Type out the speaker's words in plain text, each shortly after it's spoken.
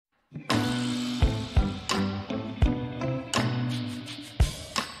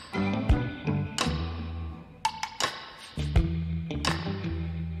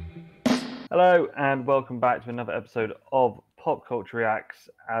Hello and welcome back to another episode of Pop Culture Reacts.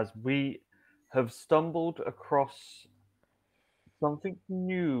 As we have stumbled across something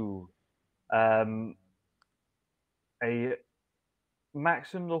new, um, a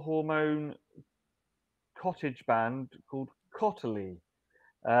Maximum The Hormone cottage band called Cottelee.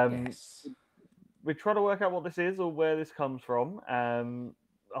 Yes. We're trying to work out what this is or where this comes from.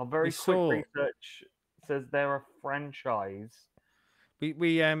 Our very quick saw research says they're a franchise. I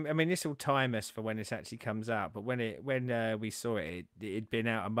mean, this will time us for when this actually comes out, but when we saw it'd been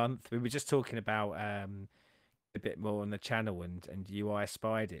out a month. We were just talking about a bit more on the channel, and UI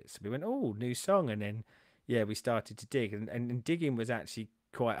spied it, so we went, oh, new song, and then yeah, we started to dig, and digging was actually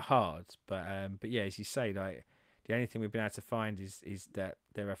quite hard, but yeah, as you say, like the only thing we've been able to find is that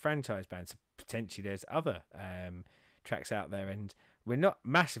they're a franchise band, so potentially there's other tracks out there, and we're not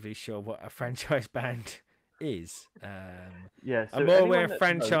massively sure what a franchise band is. Yeah, so I'm more aware anyone of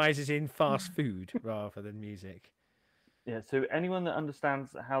that knows, franchises in fast food rather than music. yeah, so anyone that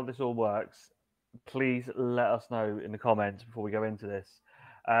understands how this all works, please let us know in the comments before we go into this.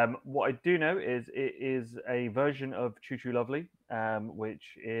 What I do know is it is a version of Choo Choo Lovely,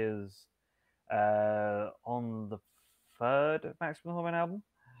 which is on the third Maximum Hormone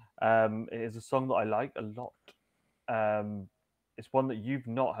album. It is a song that I like a lot. It's one that you've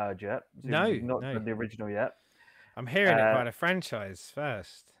not heard yet, so No, you've not no. heard the original yet. I'm hearing it Uh, by the franchise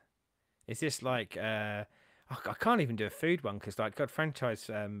first. Is this like I can't even do a food one because like God,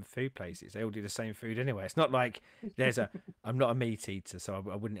 franchise food places, they all do the same food anyway. It's not like there's a I'm not a meat eater, so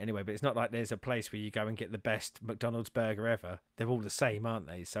I wouldn't anyway, but it's not like there's a place where you go and get the best McDonald's burger ever. They're all the same, aren't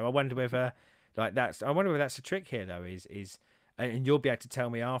they? So I wonder whether I wonder whether that's a trick here though, is and you'll be able to tell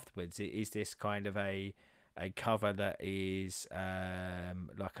me afterwards, is this kind of a cover that is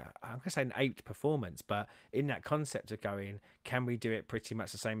like I'm gonna say an aped performance, but in that concept of going, can we do it pretty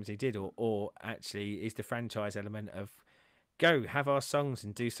much the same as he did, or actually is the franchise element of go have our songs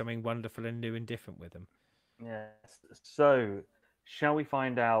and do something wonderful and new and different with them? yes. So, shall we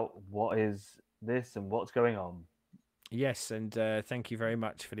find out what is this and what's going on? Yes, and thank you very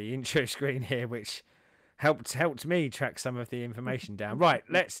much for the intro screen here, which helped me track some of the information down. Right,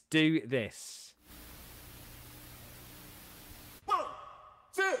 let's do this.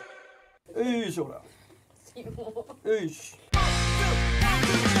 よいしょほらよいし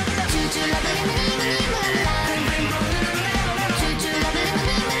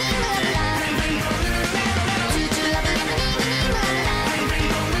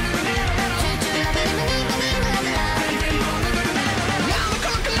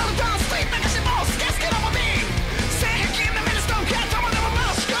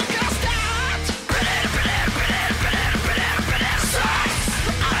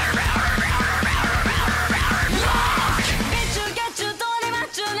Get you,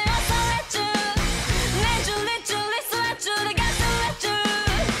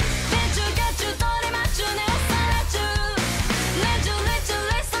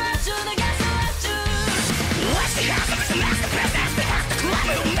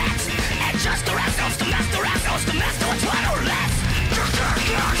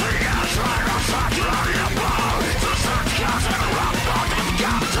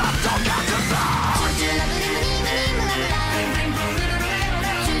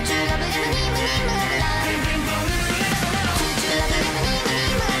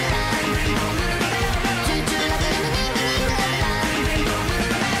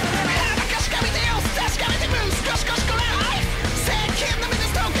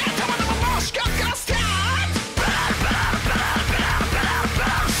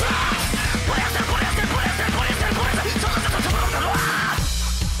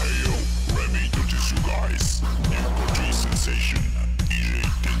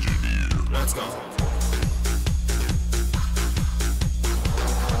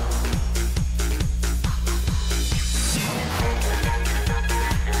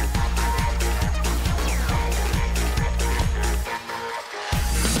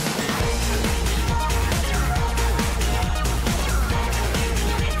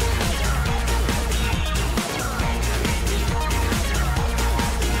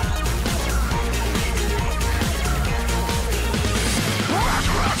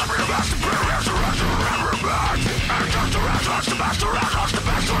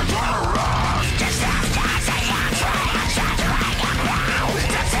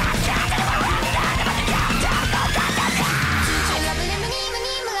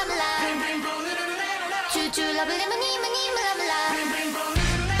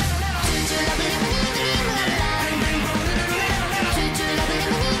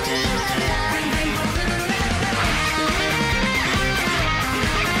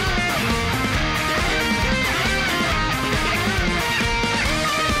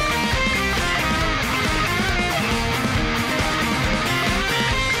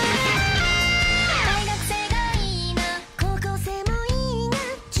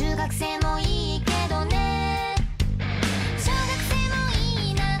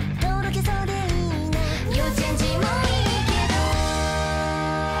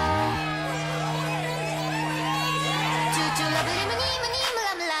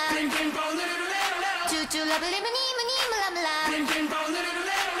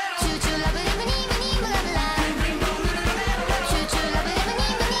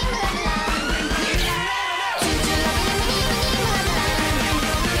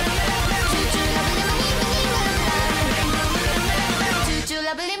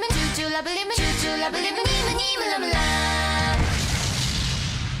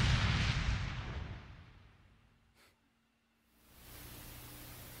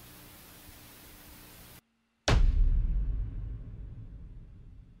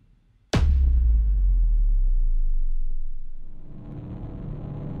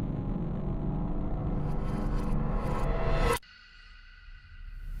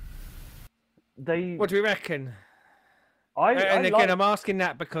 What do we reckon? And again, I'm asking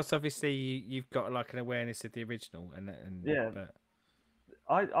that because obviously you've got like an awareness of the original, and yeah, but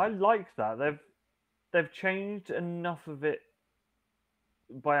I liked that. They've changed enough of it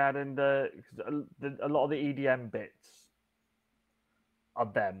by adding a lot of the EDM bits are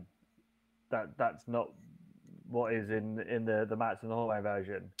them. That's not what is in the Maximum The Hormone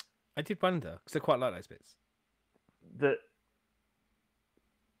version. I did wonder because I quite like those bits. That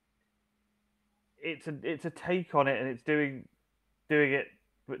it's a take on it, and it's doing it,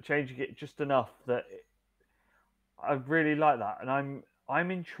 but changing it just enough that I really like that, and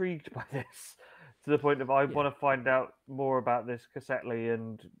I'm intrigued by this to the point of I want to find out more about this Cottelee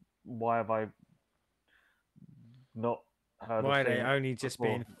and why have I not heard? Why of are they only just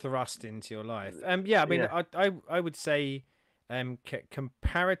being thrust into your life? Yeah, I mean, I would say,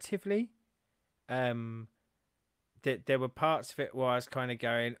 comparatively, that there were parts of it where I was kind of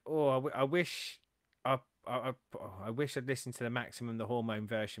going, oh, I wish I wish I'd listened to the Maximum The Hormone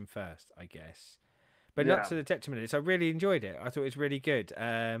version first, I guess, but not to the detriment of this. I really enjoyed it. I thought it was really good.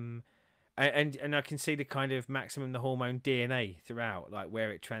 And I can see the kind of Maximum The Hormone DNA throughout, like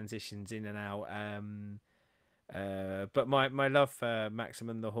where it transitions in and out. But my love for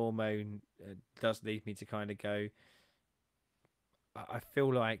Maximum The Hormone does lead me to kind of go, I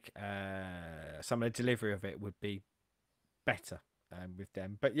feel like some of the delivery of it would be better with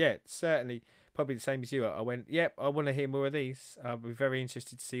them. But yeah, certainly probably the same as you. I went, yep, I want to hear more of these. I'll be very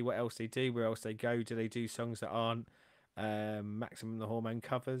interested to see what else they do, where else they go. Do they do songs that aren't Maximum The Hormone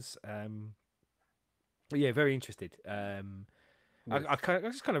covers? But yeah, very interested. Yes. I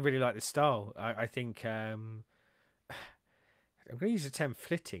just kind of really like the style. I think I'm going to use the term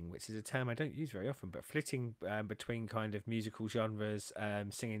flitting, which is a term I don't use very often, but flitting between kind of musical genres,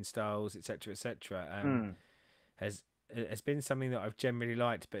 singing styles, etc., has been something that I've generally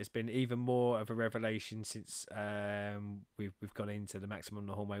liked, but it's been even more of a revelation since we've gone into the Maximum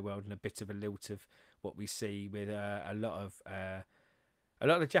The Hormone world, and a bit of a lilt of what we see with a lot of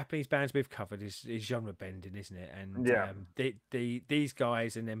the Japanese bands we've covered is genre bending, isn't it? And these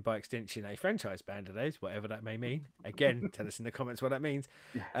guys, and then by extension a franchise band of those, whatever that may mean. Again, tell us in the comments what that means.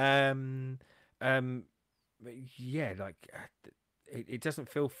 Yeah, like it doesn't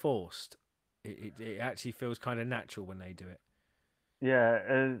feel forced. It actually feels kind of natural when they do it. Yeah,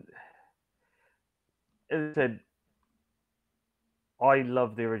 as I said, I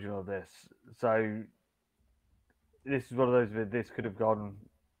love the original of this. So this is one of those. This could have gone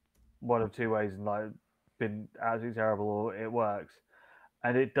one of two ways and like been absolutely terrible, or it works,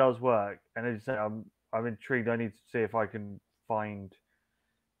 and it does work. And as you say, I'm intrigued. I need to see if I can find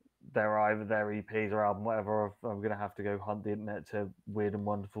either their EPs or album, whatever. Or I'm going to have to go hunt the internet to weird and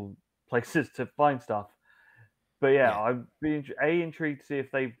wonderful places to find stuff. But yeah, I'd be intrigued to see if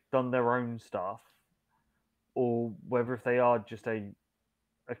they've done their own stuff, or whether if they are just a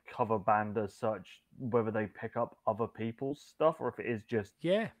cover band as such, whether they pick up other people's stuff, or if it is just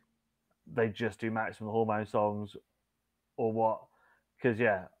they just do Maximum Hormone songs, or what. Because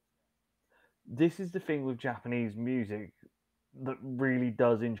this is the thing with Japanese music that really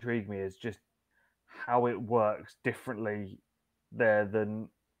does intrigue me, is just how it works differently there than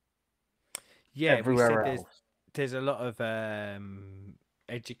everywhere else. There's a lot of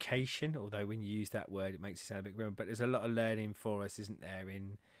education, although when you use that word it makes it sound a bit grim, but there's a lot of learning for us, isn't there,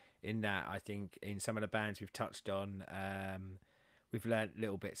 in that. I think in some of the bands we've touched on, we've learned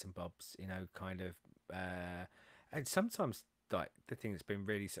little bits and bobs, kind of and sometimes like the thing that's been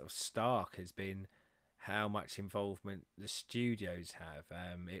really sort of stark has been how much involvement the studios have.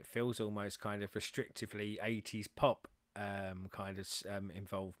 It feels almost kind of restrictively 80s pop kind of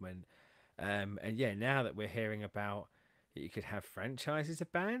involvement. And yeah, now that we're hearing about you could have franchises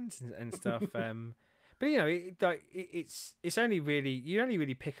of bands and stuff, but it's only really, you only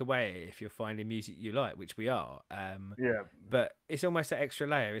really pick away if you're finding music you like, which we are. But it's almost that extra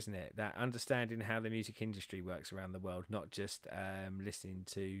layer, isn't it? That understanding how the music industry works around the world, not just listening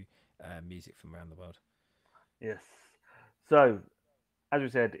to music from around the world. Yes. So, as we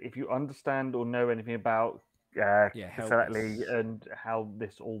said, if you understand or know anything about Cottelee and how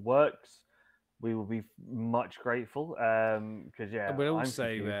this all works, we will be much grateful. Because yeah, And we'll I'm also,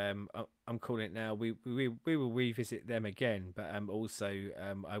 confused. I'm calling it now. We will revisit them again, but also,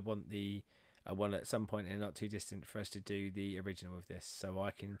 I want at some point in not too distant for us to do the original of this, so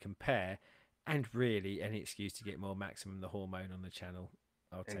I can compare. And really, any excuse to get more Maximum the Hormone on the channel,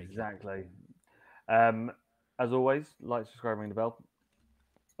 I'll take it. Exactly. Um, as always, like, subscribe, ring the bell,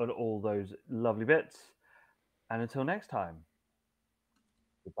 and all those lovely bits. And until next time,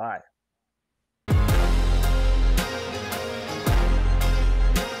 goodbye.